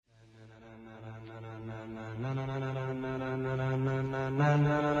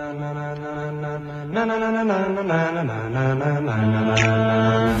Even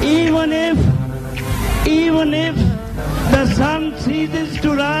if the sun ceases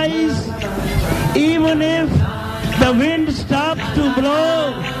to rise, even if the wind stops to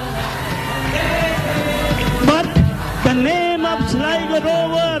blow, but the name of Sligo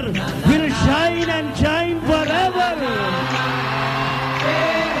Rover will shine and shine forever.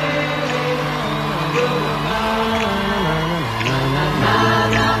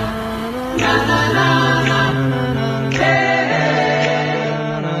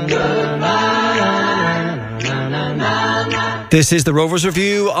 This is the Rovers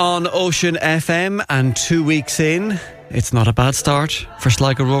Review on Ocean FM, and 2 weeks in, it's not a bad start for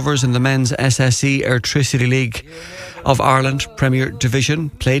Sligo Rovers in the men's SSE Airtricity League of Ireland Premier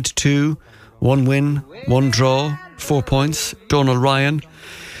Division. Played 2, 1 win, 1 draw, 4 points. Donal Ryan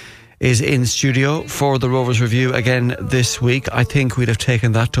is in studio for the Rovers Review again this week. I think we'd have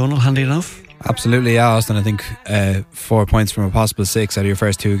taken that, Donal, handy enough. Absolutely, yeah, Austin. I think 4 points from a possible 6 out of your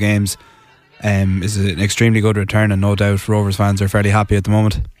first 2 games is an extremely good return, and no doubt Rovers fans are fairly happy at the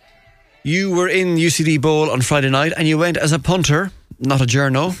moment. You were in UCD Bowl on Friday night and you went as a punter, not a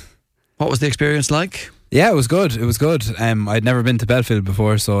journo. What was the experience like? Yeah, it was good. It was good. I'd never been to Belfield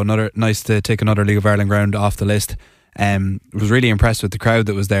before, so nice to take another League of Ireland ground off the list. Was really impressed with the crowd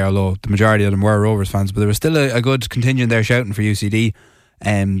that was there, although the majority of them were Rovers fans, but there was still a good contingent there shouting for UCD.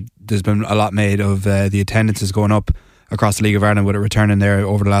 There's been a lot made of the attendances going up across the League of Ireland with it returning there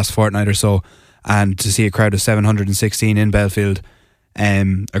over the last fortnight or so, and to see a crowd of 716 in Belfield,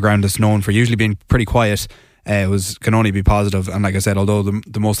 a ground that's known for usually being pretty quiet, can only be positive. And like I said, although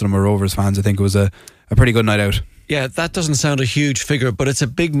the most of them are Rovers fans, I think it was a pretty good night out. Yeah, that doesn't sound a huge figure, but it's a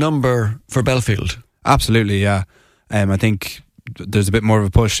big number for Belfield. Absolutely, yeah. I think there's a bit more of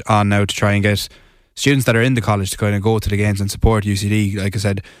a push on now to try and get students that are in the college to kind of go to the games and support UCD. Like I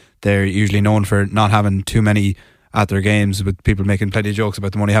said, they're usually known for not having too many at their games, with people making plenty of jokes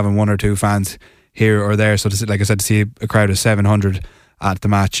about them only having 1 or 2 fans here or there. So like I said, to see a crowd of 700 at the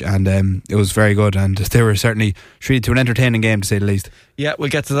match, and it was very good, and they were certainly treated to an entertaining game, to say the least. Yeah, we'll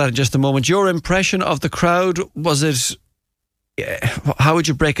get to that in just a moment. Your impression of the crowd, was it, how would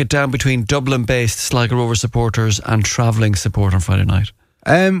you break it down between Dublin based Sligo Rovers supporters and travelling support on Friday night?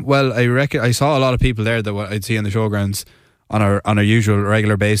 Well, I reckon I saw a lot of people there that I'd see on the showgrounds on our usual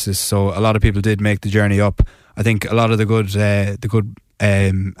regular basis, so a lot of people did make the journey up. I think a lot of the good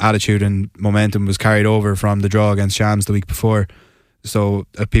attitude and momentum was carried over from the draw against Shams the week before, so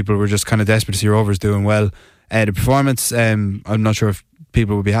people were just kind of desperate to see Rovers doing well. The performance, I'm not sure if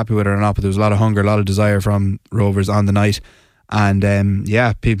people would be happy with it or not, but there was a lot of hunger, a lot of desire from Rovers on the night, and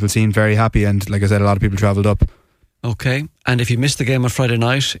people seemed very happy, and like I said, a lot of people travelled up. Okay, and if you missed the game on Friday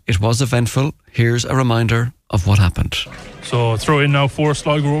night, it was eventful. Here's a reminder of what happened. So throw in now 4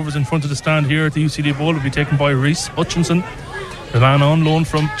 Sligo Rovers in front of the stand here at the UCD Bowl. Will be taken by Rhys Hutchinson, the man on loan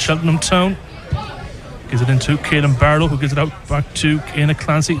from Cheltenham Town. Gives it into Caelan Barlow, who gives it out back to Ciana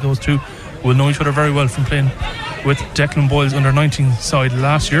Clancy. Those two will know each other very well from playing with Declan Boyle's under-19 side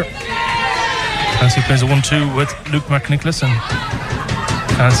last year. Clancy plays a 1-2 with Luke McNicholas, and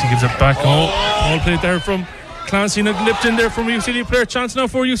Clancy gives it back. All played there from Clancy, and lipped in there from a UCD player. Chance now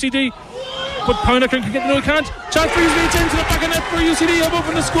for UCD, but Pownacre can get, no, he can't. Chance for UCD, it's into the back of net for UCD. I'm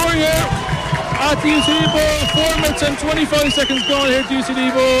open the score here at the UCD Bowl. 4 minutes and 25 seconds gone here at the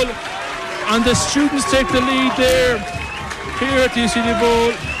UCD Bowl, and the students take the lead there here at the UCD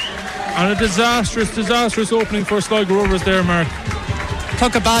Bowl, and a disastrous opening for Sligo Rovers there, Mark.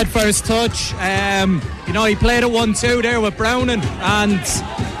 Took a bad first touch. He played a 1-2 there with Browning, and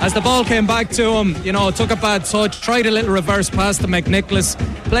as the ball came back to him, took a bad touch, tried a little reverse pass to McNicholas,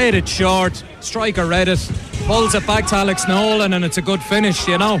 played it short, striker read it, pulls it back to Alex Nolan, and it's a good finish,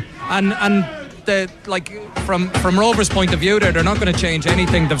 and from Rovers' point of view there, they're not going to change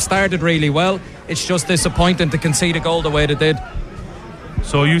anything. They've started really well. It's just disappointing to concede a goal the way they did.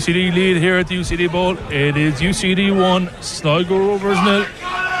 So UCD lead here at the UCD Bowl. It is UCD 1, Sligo Rovers 0.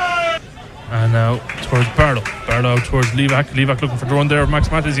 And now towards Barlow out towards Levac looking for the run there. Max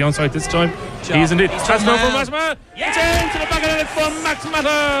Mata is the onside this time. He is indeed. That's now for Max Mata. It's into the back of the net from Max Mata.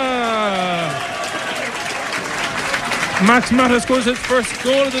 Max Mata scores his first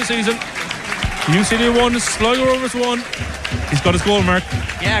goal of the season. UCD 1, Sligo Rovers 1. He's got his goal, Mark.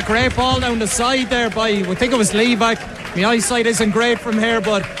 Yeah, great ball down the side there by, I think it was Levac. My eyesight isn't great from here,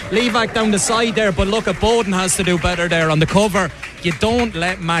 but Levac down the side there. But look, Bowden has to do better there on the cover. you don't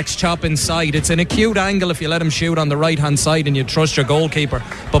let Max chop inside. It's an acute angle if you let him shoot on the right hand side and you trust your goalkeeper,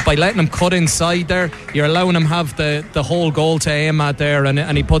 but by letting him cut inside there, you're allowing him have the whole goal to aim at there,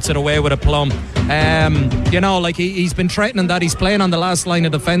 and he puts it away with a plum. Like he's been threatening that. He's playing on the last line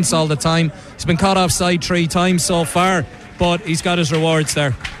of defence all the time. He's been caught offside 3 times so far, but he's got his rewards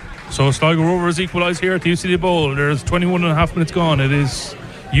there. So Sligo Rovers equalise here at the UCD Bowl. There's 21 and a half minutes gone. It is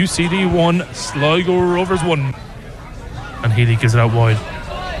UCD 1, Sligo Rovers 1. And Healy gives it out wide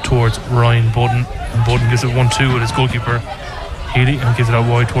towards Ryan Budden, and Budden gives it 1-2 with his goalkeeper Healy, and gives it out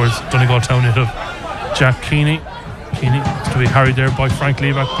wide towards Donegal Town hit of Jack Keeney. Keeney to be harried there by Frank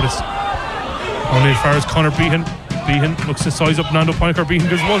Levac, but it's only as far as Conor Behan. Behan looks to size up Nando Pointer. Behan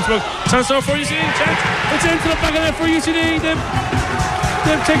gives one stroke. Chance now for UCD. It's into the back of it for UCD.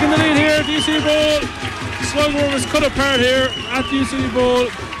 They've taken the lead here at the UCD Bowl. Sligo Rovers cut apart here at the UCD Bowl.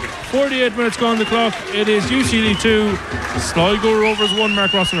 48 minutes gone on the clock. It is UCD 2, Sligo Rovers 1.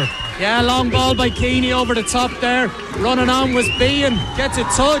 Mark Rossiter. Yeah, long ball by Keeney over the top there. Running on was Behan. Gets a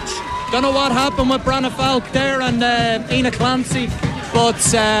touch. Don't know what happened with Branna Falk there and Ina Clancy, but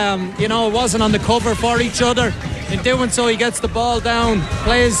it wasn't on the cover for each other. In doing so, he gets the ball down,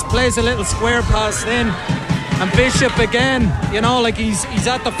 plays a little square pass in, and Bishop again, he's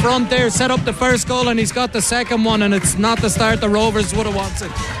at the front there, set up the first goal, and he's got the second one, and it's not the start the Rovers would have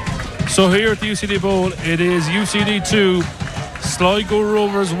wanted. So here at the UCD Bowl, it is UCD 2, Sligo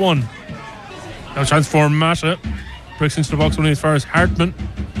Rovers 1. Now chance for Mata. Breaks into the box only as far as Hartman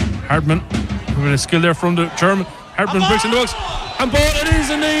with a skill there from the German. Hartman breaks in the box, and ball, it is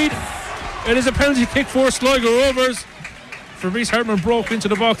indeed. It is a penalty kick for Sligo Rovers. Fabrice Hartman broke into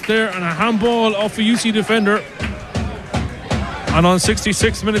the box there, and a handball off a UC defender. And on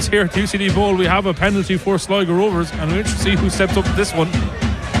 66 minutes here at the UCD Bowl, we have a penalty for Sligo Rovers, and we're interested to see who steps up to this one.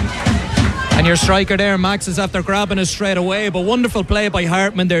 And your striker there, Max, is after grabbing it straight away, but wonderful play by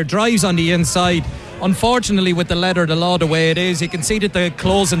Hartman there, drives on the inside. Unfortunately, with the letter of the law the way it is, you can see that the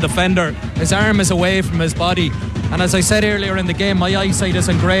closing defender, his arm is away from his body, and as I said earlier in the game, my eyesight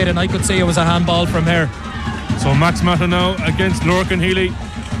isn't great and I could see it was a handball from here. So Max Mata now against Lorcan Healy.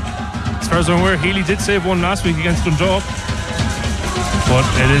 As far as I'm aware, Healy did save one last week against Dundalk, but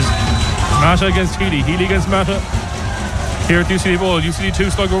it is Mata against Healy, Healy against Mata here at UCD Bowl. UCD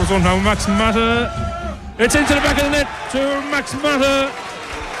 2, Sligo Rovers 1. Now Max Mata, it's into the back of the net to Max Mata.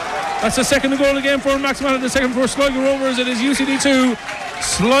 That's the second goal of the game for Max Mata, the second for Sligo Rovers. It is UCD 2,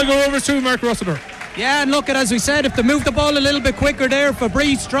 Sligo Rovers 2. Mark Rossiter. Yeah, and look, as we said, if they move the ball a little bit quicker there,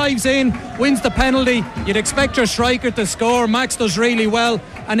 Fabrice drives in, wins the penalty. You'd expect your striker to score. Max does really well,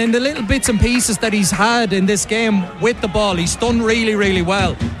 and in the little bits and pieces that he's had in this game with the ball, he's done really, really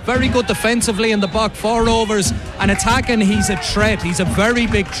well. Very good defensively in the back for Rovers, and attacking, he's a threat. He's a very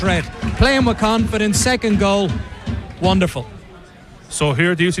big threat. Playing with confidence, second goal, wonderful. So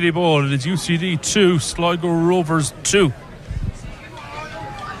here at the UCD Bowl, it is UCD 2, Sligo Rovers 2.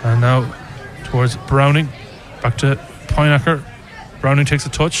 And now towards Browning, back to Poinacker. Browning takes a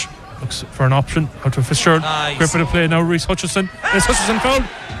touch, looks for an option out to Fitzgerald. Nice. Great bit of play now. Reece Hutchison. Is Hutchison fouled?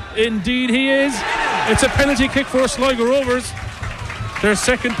 Indeed he is. It's a penalty kick for Sligo Rovers, their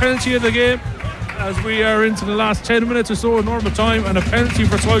second penalty of the game, as we are into the last 10 minutes or so of normal time, and a penalty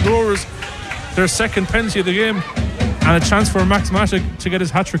for Sligo Rovers, their second penalty of the game. And a chance for Max Mata to get his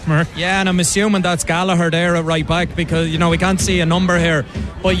hat-trick, Mark. Yeah, and I'm assuming that's Gallagher there at right back, because we can't see a number here,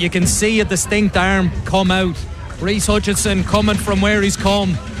 but you can see a distinct arm come out. Reece Hutchinson, coming from where he's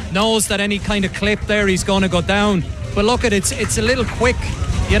come, knows that any kind of clip there he's going to go down. But look at it, it's a little quick,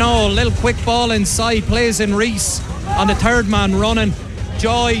 a little quick ball inside, plays in Reece on the third man running.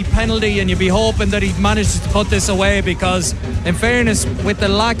 Joy penalty, and you'd be hoping that he manages to put this away, because in fairness, with the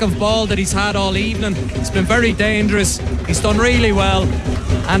lack of ball that he's had all evening, it's been very dangerous. He's done really well,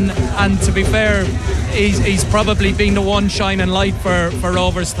 and to be fair, he's probably been the one shining light for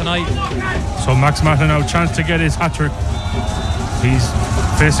Rovers tonight. So Max Mata now chance to get his hat-trick. He's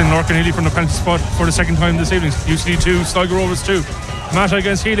facing Lorcan Healy from the penalty spot for the second time this evening. UCD 2, Sligo Rovers 2. Mata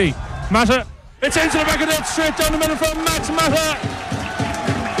against Healy. Mata, it's into the back of the net, straight down the middle from Max Mata.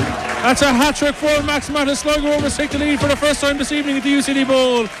 That's a hat-trick for Max Mata. Sligo Rovers take the lead for the first time this evening at the UCD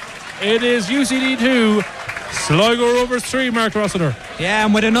Bowl. It is UCD 2, Sligo Rovers 3, Mark Rossiter. Yeah,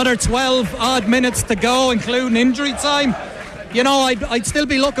 and with another 12 odd minutes to go, including injury time, I'd still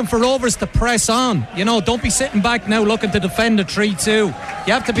be looking for Rovers to press on. Don't be sitting back now looking to defend a 3-2.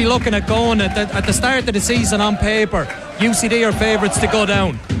 You have to be looking at going at the start of the season on paper. UCD are favourites to go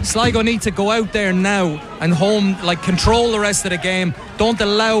down. Sligo need to go out there now and control the rest of the game. Don't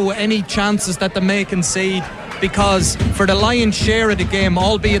allow any chances that they may concede, because for the lion's share of the game,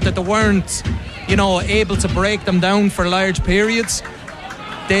 albeit that they weren't able to break them down for large periods,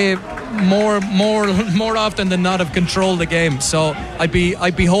 they more often than not have controlled the game. So I'd be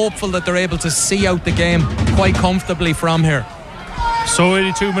hopeful that they're able to see out the game quite comfortably from here. So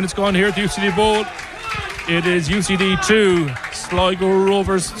 82 minutes gone here at the UCD Bowl. It is UCD 2, Sligo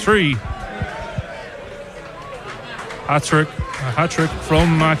Rovers 3. A hat-trick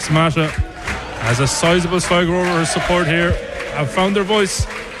from Max Mata. As a sizable Sligo Rovers support here have found their voice.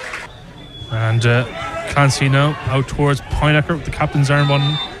 And Clancy now out towards Pineacker with the captain's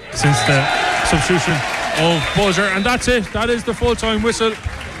armband since the substitution of Buzzer. And that's it. That is the full-time whistle.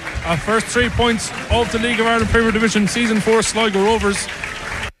 Our first 3 points of the League of Ireland Premier Division Season 4 Sligo Rovers.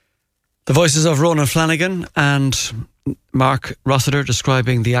 The voices of Ronan Flanagan and Mark Rossiter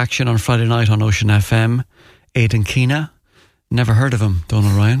describing the action on Friday night on Ocean FM. Aidan Keena, never heard of him,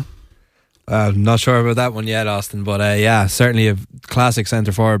 Donal Ryan. I'm not sure about that one yet, Austin, but certainly a classic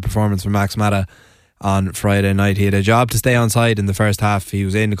centre forward performance from Max Mata on Friday night. He had a job to stay on side in the first half. He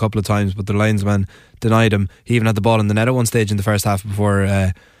was in a couple of times, but the linesman denied him. He even had the ball in the net at one stage in the first half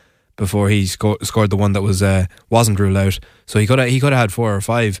before he scored the one that wasn't ruled out. So he could have had 4 or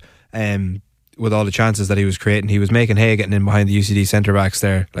 5 with all the chances that he was creating. He was making hay getting in behind the UCD centre backs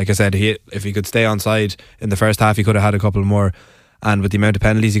there. Like I said, if he could stay on side in the first half, he could have had a couple more. And with the amount of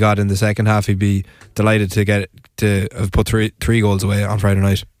penalties he got in the second half, he'd be delighted to have put three goals away on Friday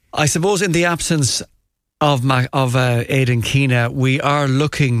night. I suppose in the absence of Aidan Keena, we are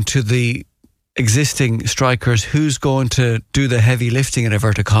looking to the existing strikers. Who's going to do the heavy lifting in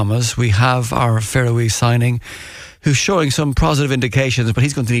inverted commas? We have our Faroe signing, who's showing some positive indications, but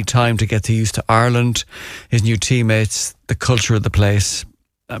he's going to need time to get used to Ireland, his new teammates, the culture of the place,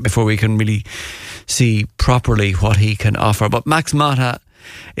 before we can really see properly what he can offer. But Max Mata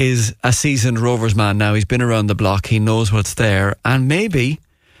is a seasoned Rovers man now. He's been around the block. He knows what's there, and maybe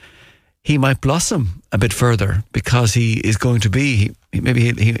he might blossom a bit further because he is going to be. Do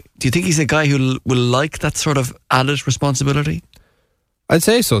you think he's a guy who will like that sort of added responsibility? I'd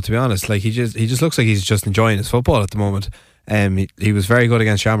say so, to be honest. Like he just looks like he's just enjoying his football at the moment. He was very good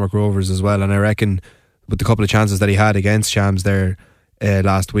against Shamrock Rovers as well, and I reckon with the couple of chances that he had against Shams there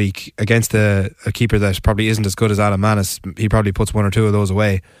last week against a keeper that probably isn't as good as Alan Manis, he probably puts 1 or 2 of those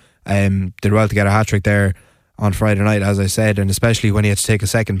away. Did well to get a hat-trick there on Friday night, as I said, and especially when he had to take a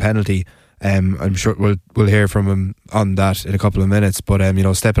second penalty. I'm sure we'll hear from him on that in a couple of minutes, but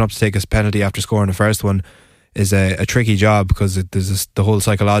stepping up to take a penalty after scoring the first one is a tricky job because there's the whole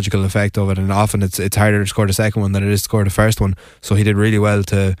psychological effect of it, and often it's harder to score the second one than it is to score the first one. So he did really well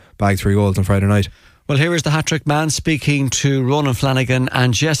to bag 3 goals on Friday night. Well, here is the hat-trick man speaking to Ronan Flanagan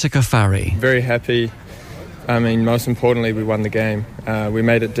and Jessica Farry. Very happy. I mean, most importantly, we won the game. We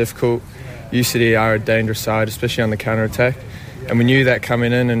made it difficult. UCD are a dangerous side, especially on the counter-attack. And we knew that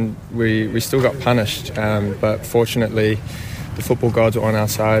coming in, and we still got punished. But fortunately, the football gods were on our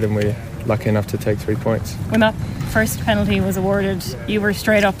side, and we're lucky enough to take 3 points. When that first penalty was awarded, you were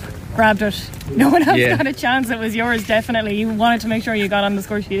straight up, grabbed it. No one else got a chance. It was yours, definitely. You wanted to make sure you got on the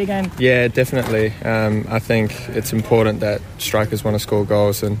score sheet again. Yeah, definitely. I think it's important that strikers want to score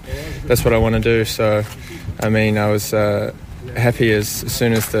goals, and that's what I want to do. So, I mean, I was happy as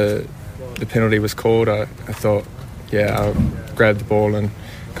soon as the penalty was called. I thought, I'll grab the ball and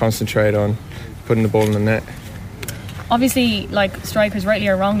concentrate on putting the ball in the net. Obviously, like, strikers, rightly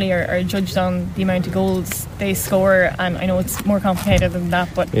or wrongly, are judged on the amount of goals they score, and I know it's more complicated than that,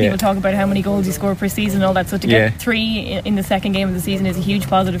 but people talk about how many goals you score per season and all that, so to get 3 in the second game of the season is a huge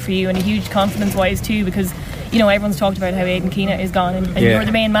positive for you, and a huge confidence-wise too, because everyone's talked about how Aidan Keena is gone, and you're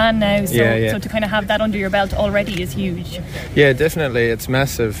the main man now, so to kind of have that under your belt already is huge. Yeah, definitely, it's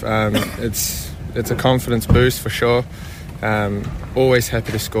massive. It's a confidence boost for sure. Always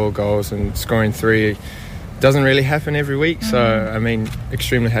happy to score goals, and scoring 3 doesn't really happen every week, so I mean,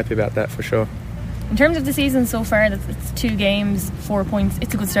 extremely happy about that for sure. In terms of the season so far, it's 2 games, 4 points.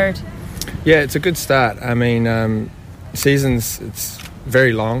 It's a good start. Yeah, it's a good start. I mean, seasons, it's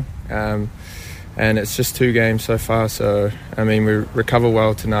very long, and it's just 2 games so far, so I mean, we recover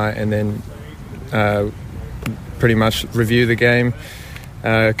well tonight, and then pretty much review the game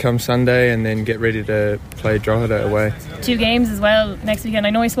come Sunday, and then get ready to play Drogheda away. 2 games as well next weekend.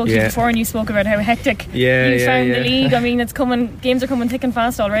 I know I spoke to you before, and you spoke about how hectic you found the league. I mean, it's coming. Games are coming thick and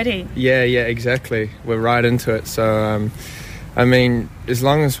fast already. Yeah, exactly. We're right into it. So, I mean, as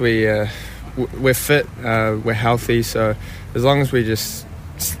long as we're fit, we're healthy. So, as long as we just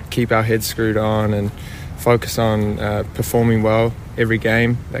keep our heads screwed on and focus on performing well every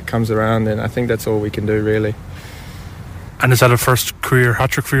game that comes around, then I think that's all we can do, really. And is that a first career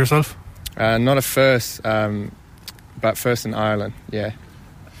hat-trick for yourself? Not a first, but first in Ireland, yeah.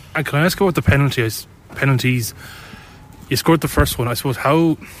 And can I ask about the penalties? You scored the first one. I suppose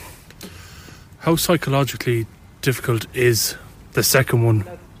how psychologically difficult is the second one?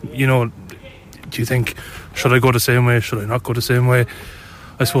 You know, do you think, should I go the same way? Should I not go the same way?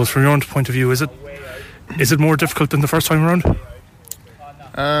 I suppose from your own point of view, is it more difficult than the first time around?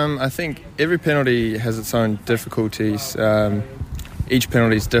 I think every penalty has its own difficulties. Each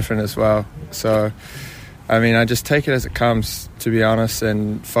penalty is different as well. So, I mean, I just take it as it comes, to be honest,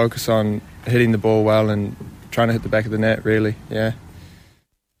 and focus on hitting the ball well and trying to hit the back of the net, really, yeah.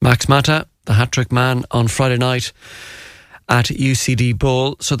 Max Mata, the hat-trick man on Friday night at UCD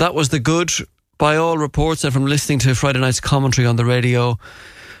Bowl. So that was the good, by all reports, and from listening to Friday night's commentary on the radio,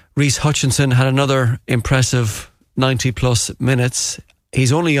 Reece Hutchinson had another impressive 90-plus minutes.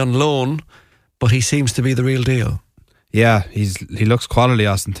 He's only on loan, but he seems to be the real deal. Yeah, he looks quality,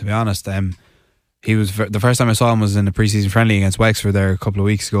 Austin, to be honest. He was the first time I saw him was in a pre-season friendly against Wexford there a couple of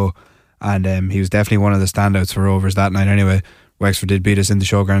weeks ago, and he was definitely one of the standouts for Rovers that night anyway. Wexford did beat us in the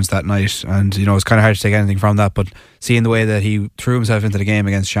showgrounds that night, and you know, it's kind of hard to take anything from that, but seeing the way that he threw himself into the game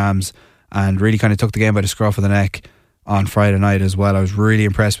against Shams and really kind of took the game by the scruff of the neck on Friday night as well, I was really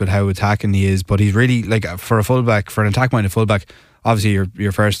impressed with how attacking he is. But he's really, like, for a fullback, for an attack-minded fullback, obviously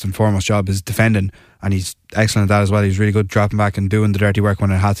your first and foremost job is defending, and he's excellent at that as well. He's really good dropping back and doing the dirty work when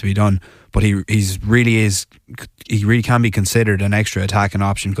it had to be done, but he really can be considered an extra attacking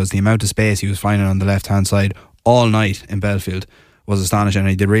option, because the amount of space he was finding on the left hand side all night in Belfield was astonishing, and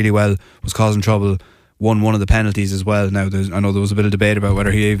he did really well, was causing trouble, won one of the penalties as well. Now I know there was a bit of debate about whether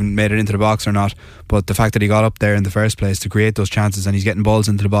he even made it into the box or not, but the fact that he got up there in the first place to create those chances, and he's getting balls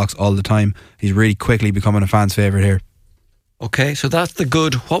into the box all the time, he's really quickly becoming a fan's favourite here. Okay, so that's the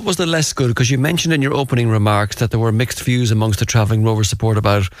good. What was the less good? Because you mentioned in your opening remarks that there were mixed views amongst the travelling Rovers support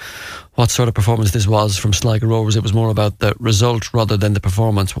about what sort of performance this was from Sligo Rovers. It was more about the result rather than the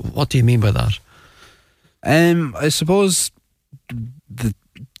performance. What do you mean by that? I suppose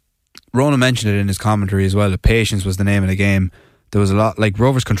Ronan mentioned it in his commentary as well, that patience was the name of the game. There was a lot, like,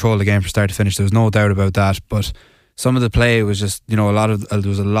 Rovers controlled the game from start to finish, there was no doubt about that, but some of the play was just, you know, there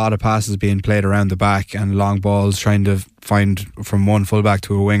was a lot of passes being played around the back and long balls trying to find from one fullback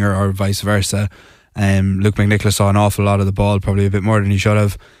to a winger or vice versa. Luke McNicholas saw an awful lot of the ball, probably a bit more than he should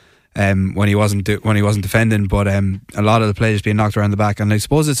have when he wasn't defending, but a lot of the play just being knocked around the back, and I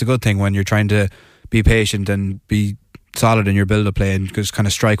suppose it's a good thing when you're trying to be patient and be solid in your build-up play and just kind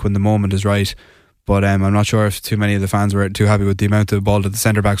of strike when the moment is right. But I'm not sure if too many of the fans were too happy with the amount of ball that the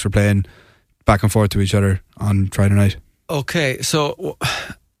centre backs were playing back and forth to each other on Friday night. Okay, so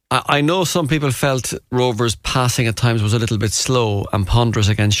I know some people felt Rovers' passing at times was a little bit slow and ponderous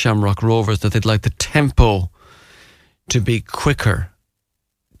against Shamrock Rovers, that they'd like the tempo to be quicker.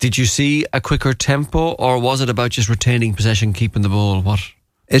 Did you see a quicker tempo, or was it about just retaining possession, keeping the ball?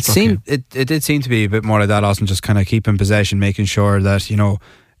 It did seem to be a bit more like that, Austin, just kind of keeping possession, making sure that, you know,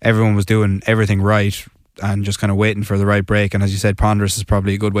 everyone was doing everything right and just kind of waiting for the right break. And as you said, ponderous is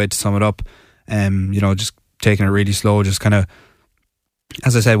probably a good way to sum it up. You know, just taking it really slow, just kind of,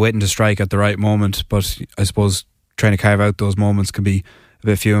 as I said, waiting to strike at the right moment. But I suppose trying to carve out those moments can be a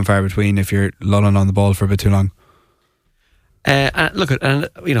bit few and far between if you're lulling on the ball for a bit too long. Look, and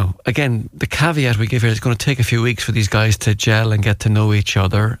you know, again, the caveat we give here is it's going to take a few weeks for these guys to gel and get to know each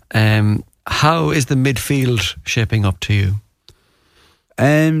other. How is the midfield shaping up to you?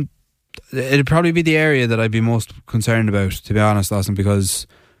 It'd probably be the area that I'd be most concerned about, to be honest, Austin, because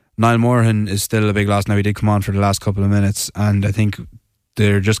Niall Morahan is still a big loss. Now, he did come on for the last couple of minutes, and I think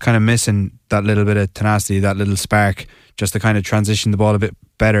they're just kind of missing that little bit of tenacity, that little spark, just to kind of transition the ball a bit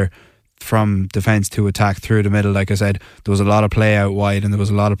better from defence to attack through the middle. Like I said, there was a lot of play out wide, and there was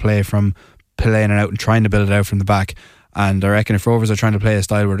a lot of play from playing it out and trying to build it out from the back. And I reckon if Rovers are trying to play a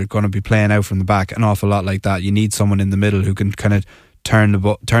style where they're going to be playing out from the back an awful lot like that, you need someone in the middle who can kind of turn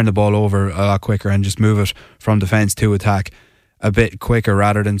the ball over a lot quicker and just move it from defence to attack a bit quicker,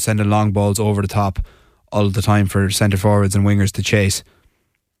 rather than sending long balls over the top all the time for centre forwards and wingers to chase.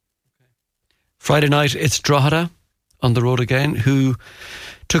 Friday night, it's Drogheda on the road again, who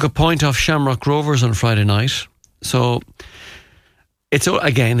took a point off Shamrock Rovers on Friday night. So it's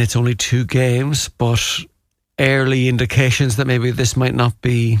only 2 games, but early indications that maybe this might not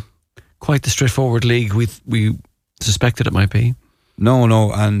be quite the straightforward league we suspected it might be.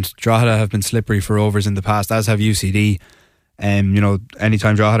 No, and Drogheda have been slippery for Rovers in the past, as have UCD. You know,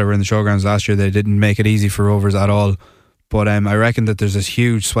 anytime Drogheda were in the showgrounds last year, they didn't make it easy for Rovers at all. But I reckon that there's this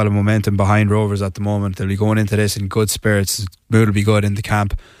huge swell of momentum behind Rovers at the moment. They'll be going into this in good spirits. Mood will be good in the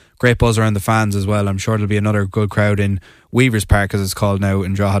camp. Great buzz around the fans as well. I'm sure there'll be another good crowd in Weavers Park, as it's called now,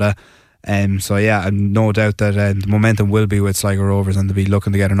 in Drogheda. So yeah, and no doubt that the momentum will be with Sligo Rovers, and they'll be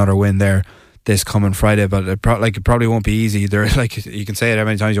looking to get another win there this coming Friday. But it probably won't be easy. There, like you can say it how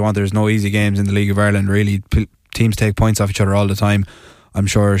many times you want, there's no easy games in the League of Ireland. Really, teams take points off each other all the time. I'm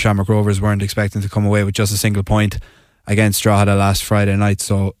sure Shamrock Rovers weren't expecting to come away with just a single point against Drogheda last Friday night,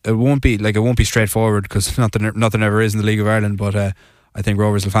 so it won't be straightforward, because nothing ever is in the League of Ireland. But I think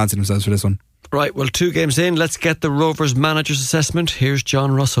Rovers will fancy themselves for this one. Right, well, 2 games in, let's get the Rovers manager's assessment. Here's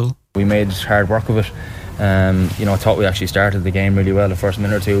John Russell. We made hard work of it. I thought we actually started the game really well. The first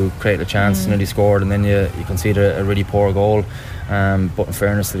minute or two, created a chance, nearly scored, and then you conceded a really poor goal. But in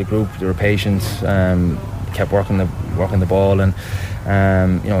fairness to the group, they were patient, kept working the ball, and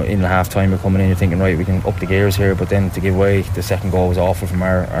in the half time you're coming in, you're thinking, right, we can up the gears here. But then to give away the second goal was awful from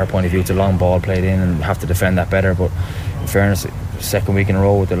our point of view. It's a long ball played in, and we have to defend that better. But in fairness, second week in a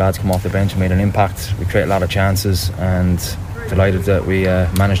row with the lads come off the bench and made an impact. We create a lot of chances, and delighted that we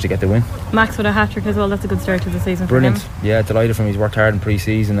managed to get the win. Max with a hat-trick as well. That's a good start to the season. Brilliant. For him. Yeah, delighted for him. He's worked hard in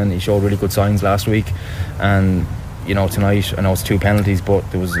pre-season, and he showed really good signs last week. And tonight, I know it's 2 penalties, but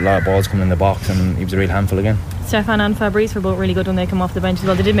there was a lot of balls coming in the box, and he was a real handful again. Stefan and Fabrice were both really good when they come off the bench as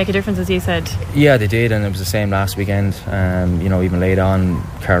well. They did make a difference, as you said. Yeah, they did, and it was the same last weekend. Even later on,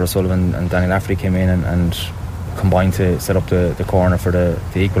 Carl O'Sullivan and Danny Lafferty came in and combined to set up the corner for the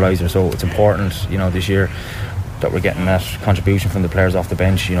equaliser. So it's important, this year, that we're getting that contribution from the players off the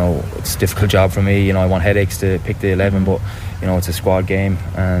bench. It's a difficult job for me. I want headaches to pick the 11, but it's a squad game,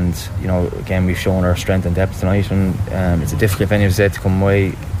 and again, we've shown our strength and depth tonight, and it's a difficult venue to come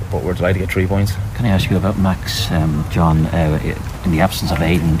away, but we're delighted to get 3 points. Can I ask you about Max, John? In the absence of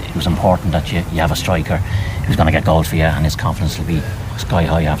Aidan, it was important that you have a striker who's going to get goals for you, and his confidence will be sky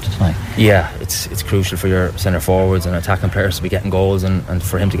high after tonight. Yeah, it's crucial for your centre forwards and attacking players to be getting goals, and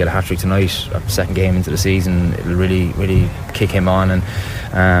for him to get a hat-trick tonight, second game into the season, it'll really, really kick him on.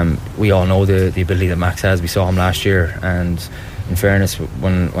 And we all know the ability that Max has. We saw him last year, and in fairness,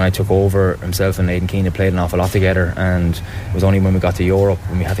 when I took over, himself and Aidan Keane had played an awful lot together, and it was only when we got to Europe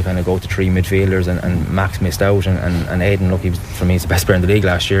when we had to kind of go to 3 midfielders, and Max missed out, and Aidan, look, for me, he's the best player in the league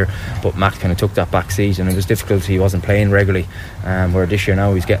last year, but Max kind of took that back seat, and it was difficult. He wasn't playing regularly, where this year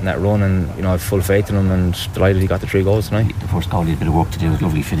now he's getting that run, and I have full faith in him, and delighted he got the 3 goals tonight. The first goal, he had a bit of work to do, with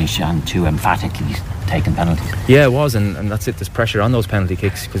lovely finish, and 2 emphatically taken penalties. Yeah, it was, and that's it. There's pressure on those penalty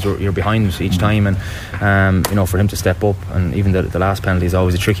kicks, because you're behind each time, and for him to step up, and even the last penalty is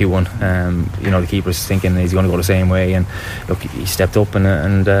always a tricky one. The keeper's thinking he's going to go the same way, and look, he stepped up,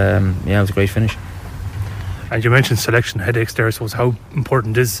 and it was a great finish. And you mentioned selection headaches there. I suppose, how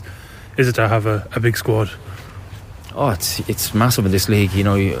important is it to have a big squad? Oh, it's massive in this league.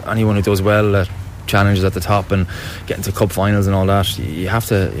 Anyone who does well at challenges at the top and getting to cup finals and all that, you have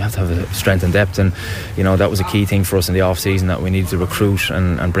to have a strength and depth, and that was a key thing for us in the off season, that we needed to recruit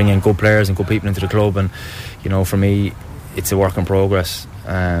and bring in good players and good people into the club. And for me, it's a work in progress.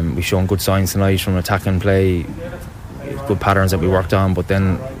 We've shown good signs tonight from attacking play, good patterns that we worked on, but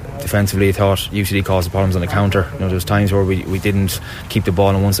then defensively I thought UCD caused the problems on the counter. There was times where we didn't keep the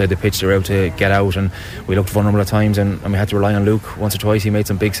ball on one side of the pitch. They were out to get out, and we looked vulnerable at times, and we had to rely on Luke once or twice. He made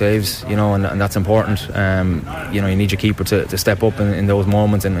some big saves, and that's important. You need your keeper to step up in those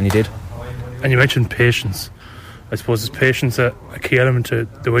moments, and he did. And you mentioned patience. I suppose, is patience a key element to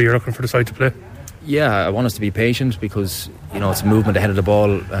the way you're looking for the side to play? Yeah, I want us to be patient, because it's movement ahead of the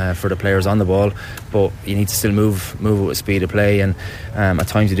ball for the players on the ball, but you need to still move with speed of play, and at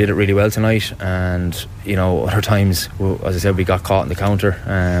times you did it really well tonight, and other times, as I said, we got caught in the counter,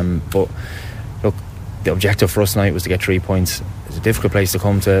 but look, the objective for us tonight was to get 3 points. It's a difficult place to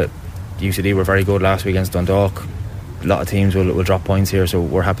come to. UCD were very good last week against Dundalk. A lot of teams will drop points here, so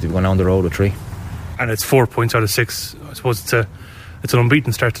we're happy to be going down the road with 3. And it's 4 points out of 6. I suppose it's an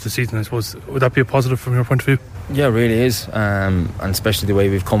unbeaten start to the season. I suppose, would that be a positive from your point of view? Yeah, it really is, and especially the way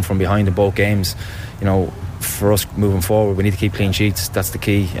we've come from behind in both games. For us moving forward, we need to keep clean sheets. That's the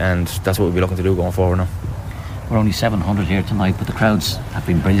key, and that's what we'll be looking to do going forward now. We're only 700 here tonight, but the crowds have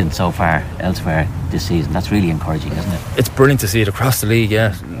been brilliant so far elsewhere this season. That's really encouraging, isn't it? It's brilliant to see it across the league.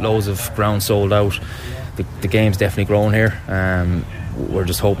 Yeah, loads of ground sold out. The game's definitely grown here. We're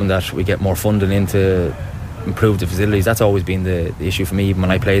just hoping that we get more funding in to improve the facilities. That's always been the issue for me. Even when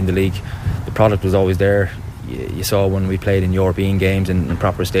I played in the league, the product was always there. You saw when we played in European games in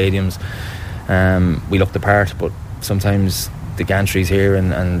proper stadiums, we looked the part, but sometimes the gantries here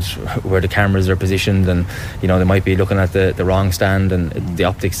and where the cameras are positioned, and they might be looking at the wrong stand, and the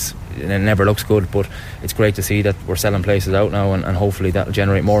optics it never looks good, but it's great to see that we're selling places out now, and hopefully that'll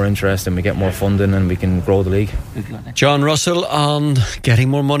generate more interest and we get more funding and we can grow the league. John Russell on getting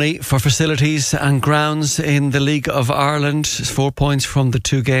more money for facilities and grounds in the League of Ireland. 4 points from the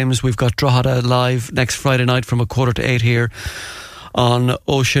 2 games. We've got Drogheda live next Friday night from 7:45 here on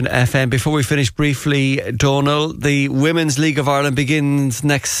Ocean FM. Before we finish, briefly, Donal, the Women's League of Ireland begins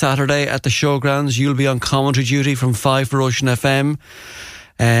next Saturday at the Showgrounds. You'll be on commentary duty from 5 for Ocean FM.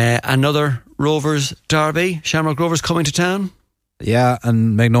 Another Rovers derby. Shamrock Rovers coming to town. Yeah,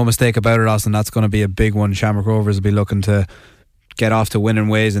 and make no mistake about it, Austin, that's going to be a big one. Shamrock Rovers will be looking to get off to winning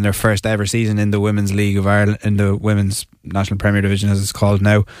ways in their first ever season in the Women's League of Ireland, in the Women's National Premier Division as it's called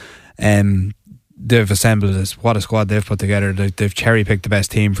now. They've assembled this. What a squad they've put together. They've cherry-picked the best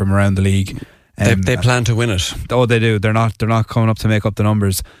team from around the league. They plan to win it. Oh, they do. They're not coming up to make up the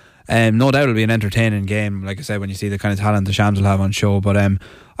numbers. No doubt it'll be an entertaining game, like I said, when you see the kind of talent the Shams will have on show. But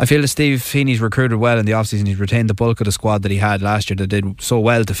I feel that Steve Feeney's recruited well in the off-season. He's retained the bulk of the squad that he had last year that did so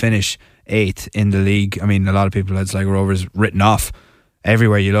well to finish 8th in the league. I mean, a lot of people had Sligo Rovers written off.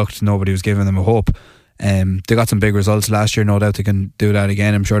 Everywhere you looked, nobody was giving them a hope. They got some big results last year. No doubt they can do that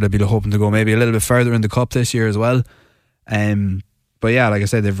again. I'm sure they'll be hoping to go maybe a little bit further in the Cup this year as well. But yeah, like I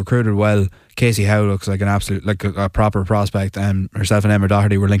said, they've recruited well. Casey Howe looks like an absolute, like a proper prospect. Herself and Emma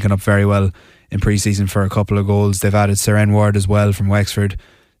Doherty were linking up very well in pre-season for a couple of goals. They've added Seren Ward as well from Wexford,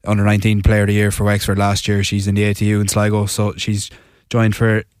 under 19 player of the year for Wexford last year. She's in the ATU in Sligo, so she's joined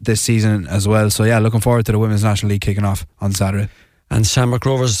for this season as well. So yeah, looking forward to the Women's National League kicking off on Saturday. And Shamrock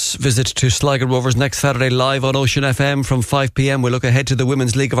Rovers visit to Sligo Rovers next Saturday live on Ocean FM from 5 p.m. We'll look ahead to the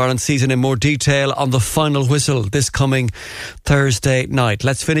Women's League of Ireland season in more detail on the final whistle this coming Thursday night.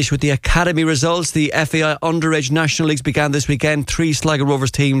 Let's finish with the academy results. The FAI Underage National Leagues began this weekend. 3 Sligo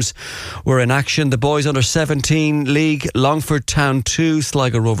Rovers teams were in action. The Boys Under 17 League, Longford Town 2,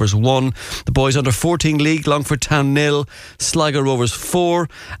 Sligo Rovers 1. The Boys Under 14 League, Longford Town 0, Sligo Rovers 4.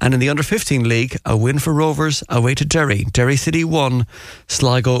 And in the Under 15 League, a win for Rovers away to Derry. Derry City 1,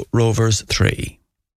 Sligo Rovers 3.